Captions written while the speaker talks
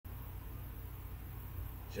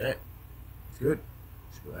Chat. It's good.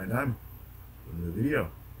 It's good. And I'm doing a video.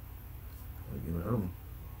 I'm gonna give another one.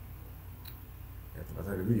 After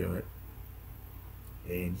I take the video, right?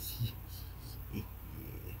 And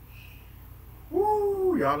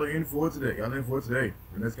woo, y'all are in for it today. Y'all in for it today.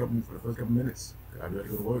 For the first couple minutes. Cause I be ready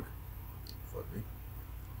to go to work. Fuck me.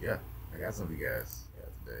 Yeah, I got some of you guys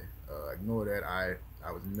today. Ignore that I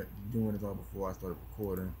was doing this all before I started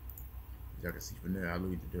recording. As y'all can see from there, I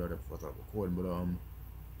literally did all that before I started recording, but I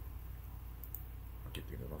keep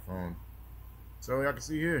thinking of my phone. So y'all can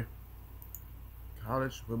see here,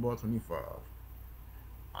 college football 25.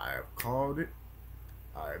 I have called it.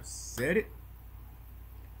 I have said it.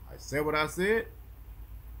 I said what I said.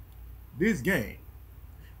 This game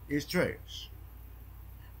is trash.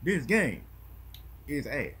 This game is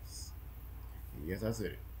ass. Yes, I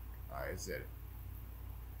said it. I have said it.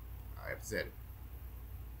 I have said it.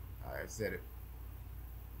 I have said it.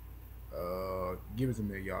 Give it to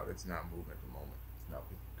me, y'all. It's not moving at the moment.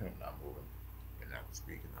 It's kind of not moving. And not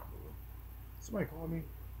speaking, not moving. Somebody call me?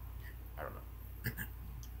 I don't know.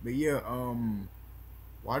 But yeah,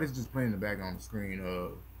 why this just playing in the back on the screen?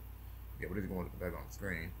 Yeah, what is going in the back on the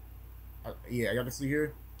screen? Yeah, y'all can see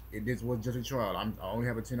here. This was just a trial. I only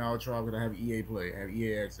have a 10-hour trial because I have EA Play. I have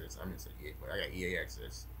EA access. I mean, say EA Play. I got EA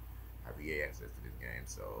access. I have EA access to this game.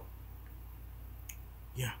 So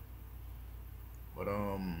yeah. But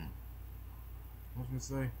what was I gonna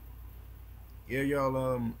say? Yeah,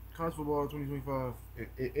 y'all. College football 2025.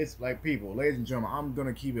 It's like, people, ladies and gentlemen. I'm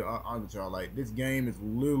gonna keep it on with y'all. Like, this game is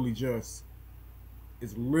literally just.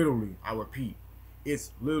 It's literally. I repeat.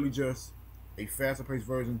 It's literally just a faster paced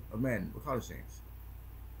version of Madden with college teams.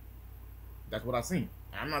 That's what I've seen.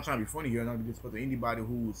 And I'm not trying to be funny here. I'm not just put to anybody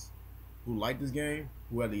who liked this game,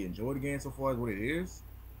 who actually enjoyed the game so far as what it is.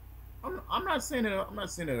 I'm not saying that. I'm not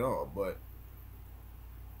saying that at all. But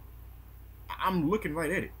I'm looking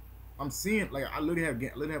right at it. I'm seeing, like, I literally have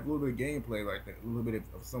a little bit of gameplay right there, a little bit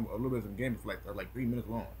of some gameplay like 3 minutes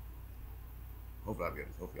long. Hopefully I'll be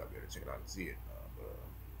able to check it out and see it.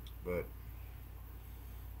 But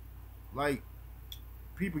like,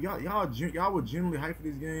 people, y'all were genuinely hyped for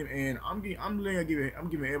this game, and I'm giving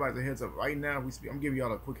everybody a heads up right now. I'm giving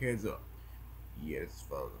y'all a quick heads up. Yeah, this is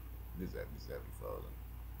frozen. This is definitely frozen.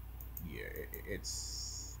 Yeah,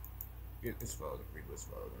 it's frozen. People, it's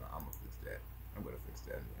frozen. I'm gonna fix that. I'm gonna fix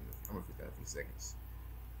that in a few seconds.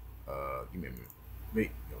 Give me a minute.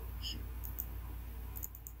 Wait, yo, shoot.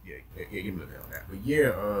 Yeah, give me a minute on that. But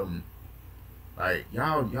yeah, like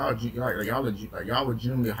y'all were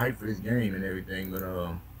genuinely hyped for this game and everything, but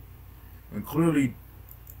and clearly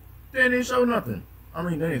they didn't show nothing. I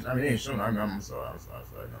mean, they didn't show nothing. I'm sorry.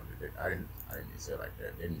 No, I didn't say it like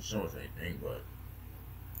that. They didn't show us anything, but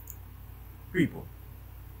people,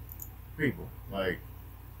 like,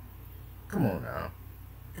 come on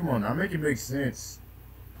now, make it make sense.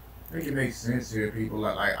 Make it make sense here, people.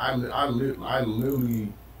 Like I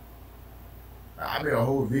literally. I made a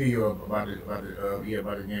whole video about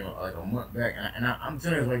the game like a month back, and I'm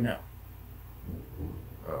telling you right now.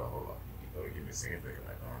 Hold on, give me a second, pick it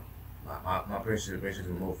back on. My patient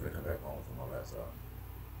remote finna come back on from my laptop.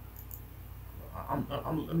 I'm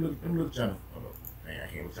looking trying to. Man,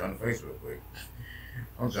 I can't look on the face real quick.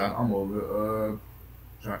 I'm over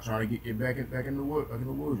trying to get back in the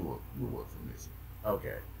woodwork from this.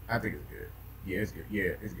 Okay, I think it's good. Yeah, it's good.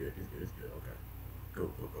 Yeah, it's good. Okay,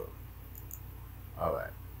 cool. All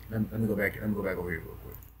right, let me go back. Let me go back over here real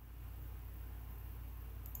quick.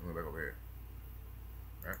 Let me go back over here.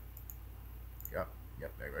 Right?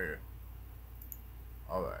 Yep, back right here.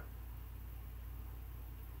 All right.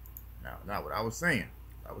 Now, what I was saying.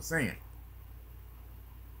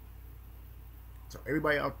 So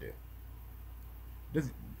everybody out there,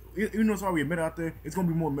 even though it's already a meta out there, it's gonna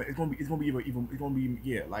be more. It's gonna be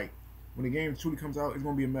yeah. Like, when the game truly comes out, it's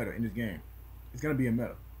gonna be a meta in this game. It's gonna be a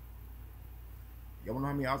meta. Y'all wanna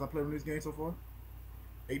know how many hours I played on this game so far?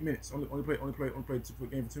 8 minutes. Only played the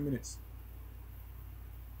game for 2 minutes.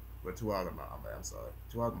 But 2 hours. I'm sorry.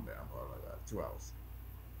 2 hours. I'm bad. I'm like 2 hours.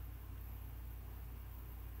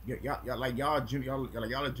 Yeah, y'all are genuinely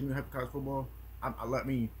hyped for college football. Don't get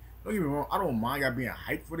me wrong. I don't mind y'all being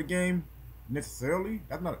hyped for the game necessarily.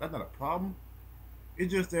 That's not a problem.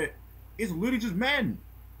 It's just that it's literally just Madden.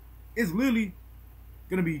 It's literally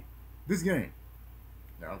gonna be this game.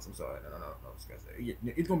 No, I'm sorry. No.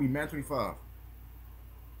 It's gonna be Madden 25.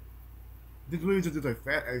 This literally just a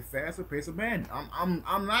faster pace of Madden. I'm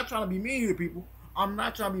not trying to be mean to people. I'm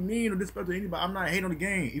not trying to be mean or disrespect to anybody. I'm not hating on the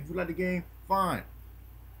game. If you like the game, fine.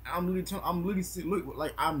 I'm literally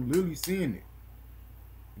seeing it.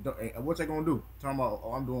 And what y'all gonna do? Talking about,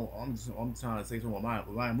 I'm trying to say something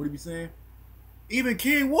about Ryan. What do you be saying? Even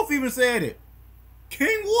King Wolf even said it.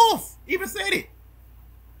 King Wolf even said it.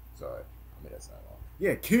 Sorry, I made that sound wrong.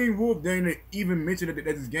 Yeah, King Wolf didn't even mention that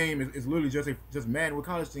this game is literally just Madden with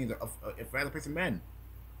college teams, a faster paced Madden.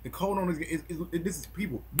 The code on this is this is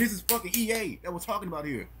people. This is fucking EA that we're talking about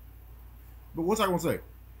here. But what's I gonna say?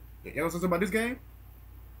 Y'all gonna say something about this game?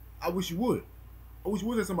 I wish you would. I wish you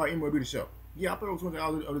would say somebody MLB The Show. Yeah, I play over 20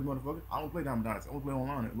 hours of this motherfucker. I don't play Diamond Dynasty. I don't play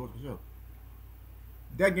online and go to the show.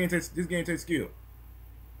 This game takes skill.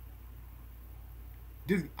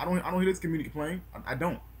 I don't hear this community complaining. I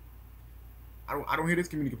don't hear this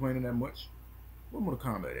community complaining that much. What Mortal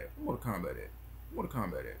Kombat at? What Mortal Kombat at? What Mortal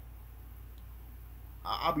Kombat at?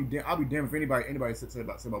 I'll be damned if anybody said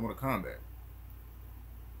about Mortal Kombat.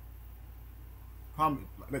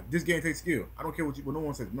 This game takes skill. I don't care what no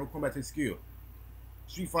one says. Mortal Kombat takes skill.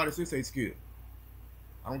 Street Fighter 6 takes skill.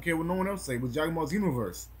 I don't care what no one else say. With Dragon Ball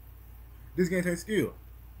Xenoverse, this game takes skill.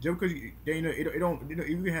 Just because you can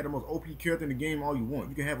have the most OP character in the game all you want.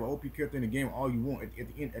 You can have an OP character in the game all you want. At the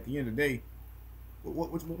end of the day,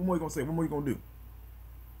 what more you gonna say? What more you gonna do?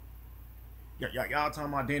 Y'all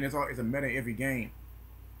talking about Dan? It's a meta in every game.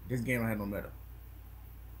 This game don't have no meta.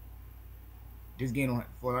 This game don't have,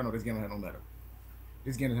 for I know, this game don't have no meta.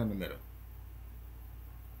 This game doesn't have no meta.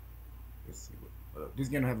 Let's see what this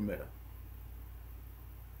game don't have a meta.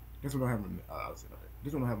 This one don't have a meta.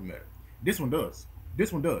 This one don't have a meta. This one does.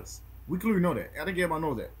 This one does. We clearly know that. I think everybody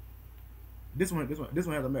knows that. This one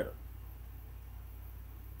has a meta.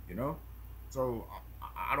 You know? So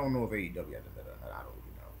I don't know if AEW has a meta or not. I don't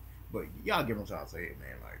really know. But y'all give them a shot to say it,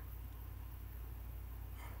 man. Like,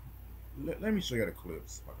 let me show you the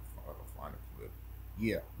clips. If I can find a clip.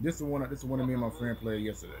 Yeah, this is one that me and my friend played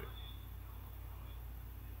yesterday.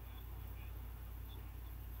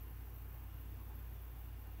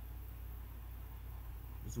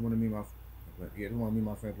 This is one of me and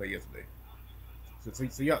my friend played yesterday. So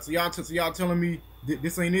y'all telling me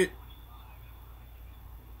this ain't it?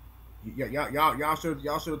 Y'all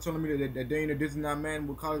should telling me that Dana, this is not Madden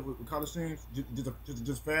with college teams.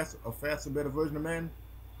 Just a faster, better version of Madden.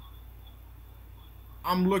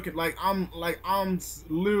 I'm literally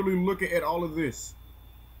looking at all of this.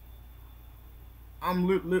 I'm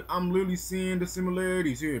literally seeing the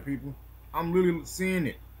similarities here, people. I'm literally seeing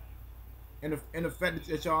it. And the fact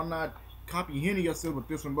that y'all not comprehending yourself with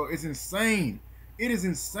this one, bro, it's insane. It is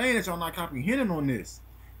insane that y'all not comprehending on this.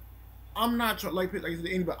 I'm not trying, like I said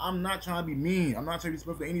to anybody, I'm not trying to be mean. I'm not trying to be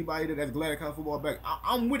supposed to anybody that's glad that college football back.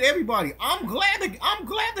 I'm with everybody. I'm glad the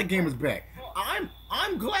game is back. I'm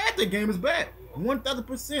glad the game is back.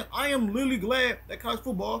 1,000%. I am literally glad that college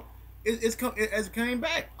football has came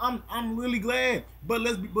back. I'm really glad.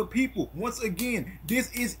 But people, once again,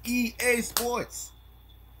 this is EA Sports.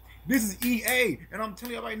 This is EA, and I'm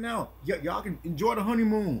telling you right now, y'all can enjoy the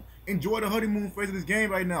honeymoon. Enjoy the honeymoon phase of this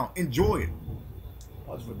game right now. Enjoy it.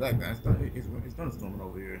 Oh, just for that, man. It's thunderstorming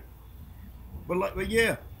over here. But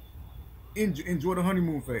yeah, enjoy the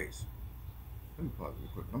honeymoon phase. Let me pause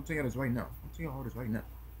real quick. I'm telling you this right now. I'm telling you all this right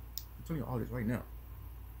now.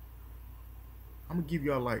 I'm gonna give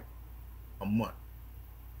y'all like a month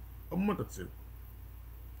or two.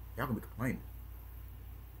 Y'all gonna be complaining.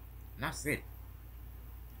 And I said it.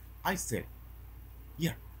 I said it.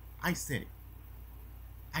 Yeah, I said it.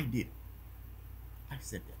 I did it. I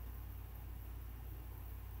said that.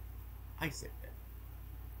 I said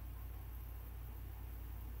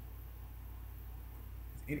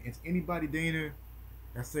that. Is anybody Dana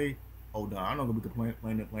that say, "Oh, no, I'm not gonna be complaining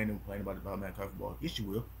about Madden college football"? Yes, you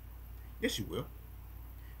will. Yes, you will.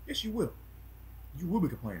 Yes, you will. You will be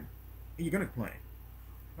complaining, and you're gonna complain.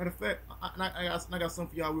 Matter of fact, I got something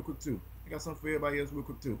for y'all real quick too. I got something for everybody else real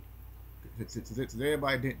quick too. To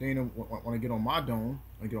everybody, Dana want to get on my dome.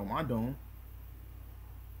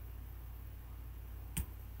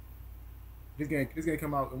 This game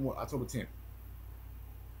come out in what, October 10th.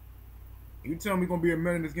 You tell me gonna be a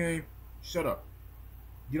man in this game? Shut up.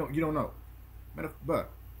 You don't know.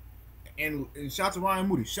 And shout out to Ryan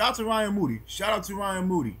Moody. Shout out to Ryan Moody.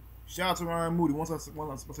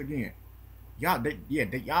 Once again.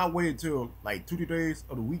 Y'all waited till like 2-3 days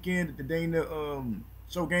of the weekend to Dana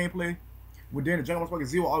show gameplay. When Dana Dragon Ball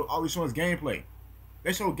Zero always showing his gameplay.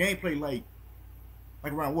 They show gameplay like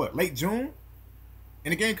around what? Late June?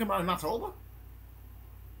 And the game come out in October?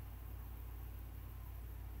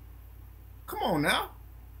 Come on now.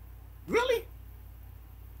 Really?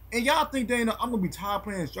 And y'all think Dana, I'm gonna be tired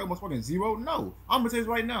playing Dragon Ball Zero? No. I'm gonna tell you this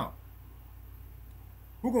right now.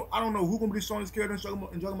 I don't know who gonna be showing this character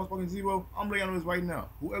in Dragon Ball Zero. I'm laying on this right now.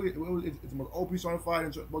 Whoever is the most OP starting fighter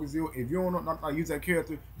in Dragon Ball Zero, if you don't know not use that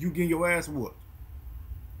character, you getting your ass whooped.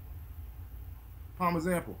 Prime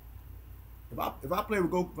example. If I play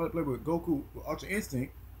with Goku, if I play with Goku with Ultra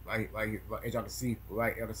Instinct, like as y'all can see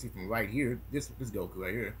y'all can see from right here, this Goku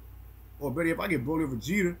right here. Or better, if I get Broly or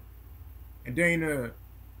Vegeta, and then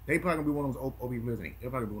they probably gonna be one of those OP players in it. They're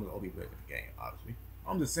probably gonna be one of those OP players in the game, obviously.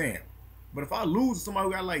 I'm just saying. But if I lose to somebody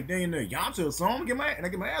who got like dang Yamcha or something, I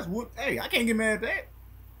get my ass whooped. Hey, I can't get mad at that.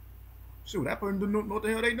 Shoot, that person don't know what the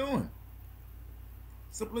hell they doing.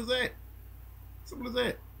 Simple as that. Simple as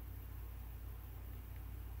that.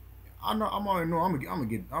 I know. I'm already know. I'm gonna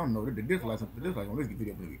get. I don't know. The dislikes on this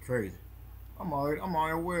video gonna be crazy. I'm already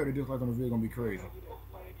aware the dislikes on the video gonna be crazy.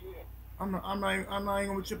 I'm not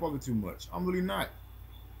even gonna chip over too much. I'm really not.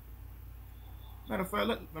 Matter of fact,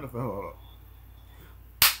 hold up.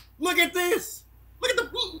 Look at this. Look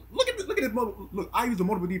at this. Look, I used the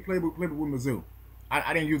Multiple D playbook with Mizzou.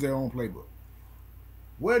 I didn't use their own playbook.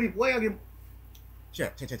 Where I get?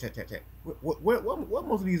 Check. What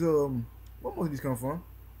most of these come from?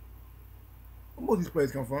 Where most of these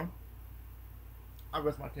players come from? I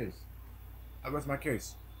rest my case. I rest my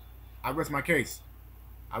case.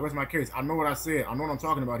 I know what I said. I know what I'm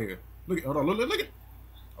talking about here. Hold on. Look at.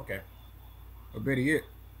 Okay. But better yet,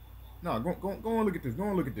 no. Go and look at this. Go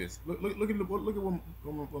and look at this. Look at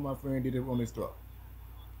what my friend did on this stuff.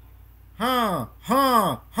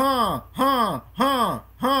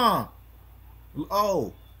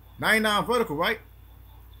 Oh, 99 vertical, right?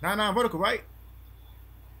 99 vertical, right?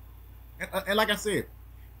 And like I said,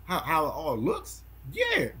 how it all looks.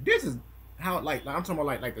 Yeah, this is how like I'm talking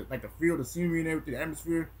about like the field, the scenery, and everything, the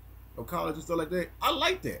atmosphere of college and stuff like that. I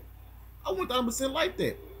like that. I 1000% like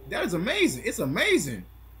that. That is amazing. It's amazing.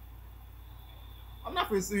 I'm not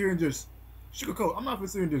gonna sit here and just sugarcoat. I'm not gonna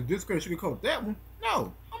sit here and just discredit sugarcoat that one.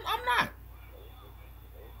 No, I'm not.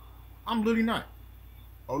 I'm literally not.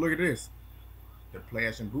 Oh, look at this. The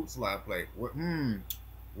Plash and Boot slide play.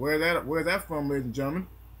 Where's that from, ladies and gentlemen?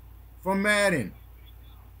 From Madden.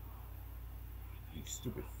 You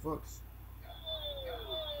stupid fucks.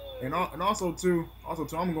 And also too, I'm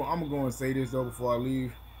gonna go and say this though before I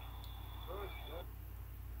leave.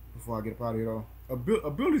 Before I get up out of here though.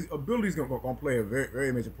 Ability's gonna play a very,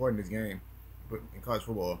 very major part in this game, but in college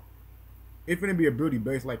football. It's gonna be ability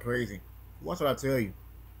based like crazy. Watch what I tell you.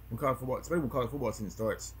 When college football, especially when college football season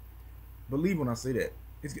starts. Believe when I say that.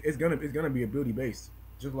 It's gonna be ability based.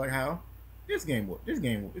 Just like how this game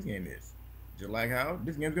is. Just like how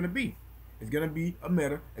this game's gonna be. It's gonna be a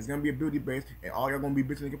meta, it's gonna be ability based, and all y'all gonna be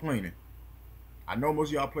bitching and complaining. I know most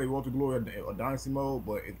of y'all play World to Glory or Dynasty mode,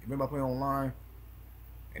 but if anybody playing online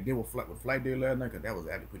and then with Flight Day last night, cause that was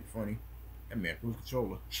actually pretty funny. That man threw his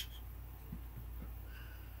controller.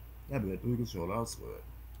 That man threw his controller, I swear.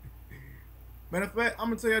 Matter of fact, I'm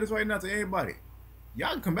gonna tell you this right now to everybody.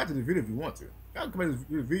 Y'all can come back to this video if you want to. Y'all can come back to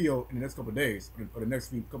this video in the next couple of days or the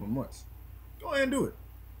next couple of months. Go ahead and do it.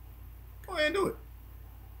 Go ahead and do it.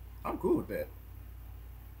 I'm cool with that.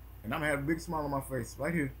 And I'm gonna have a big smile on my face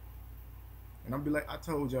right here. And I'm be like, I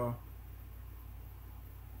told y'all.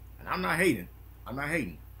 And I'm not hating.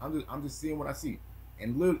 I'm just seeing what I see.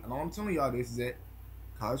 And all I'm telling y'all this is that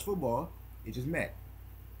college football is just Madden.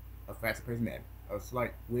 A faster paced Madden. It's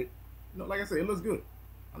like with like I said, it looks good.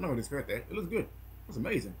 I'm not gonna discredit that. It looks good. It looks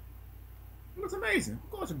amazing. It looks amazing.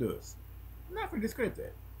 Of course it does. I'm not gonna discredit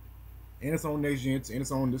that. And it's on next gen, and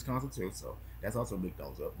it's on this console too, so that's also a big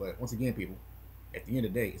thumbs up. But once again, people, at the end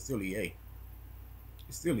of the day, it's still EA.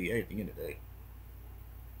 It's still EA at the end of the day.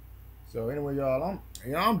 So anyway, y'all,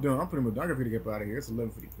 I'm done. I'm pretty much done. I'm ready to get out of here. It's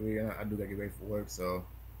 11:53, and I do gotta get ready for work. So,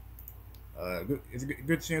 it's a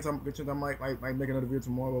good chance. I might make another video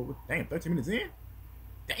tomorrow. Damn, 13 minutes in.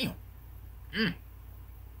 Damn.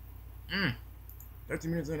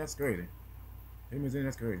 13 minutes in. That's crazy. 13 minutes in.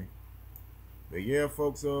 That's crazy. But yeah,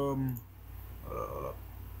 folks.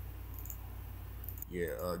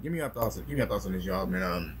 Give me your thoughts. On this, y'all,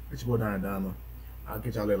 man. It's your boy Donna. I'll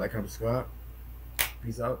catch y'all later. Like, comment, subscribe.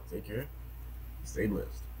 Peace out. Take care. Stay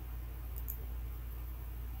blessed.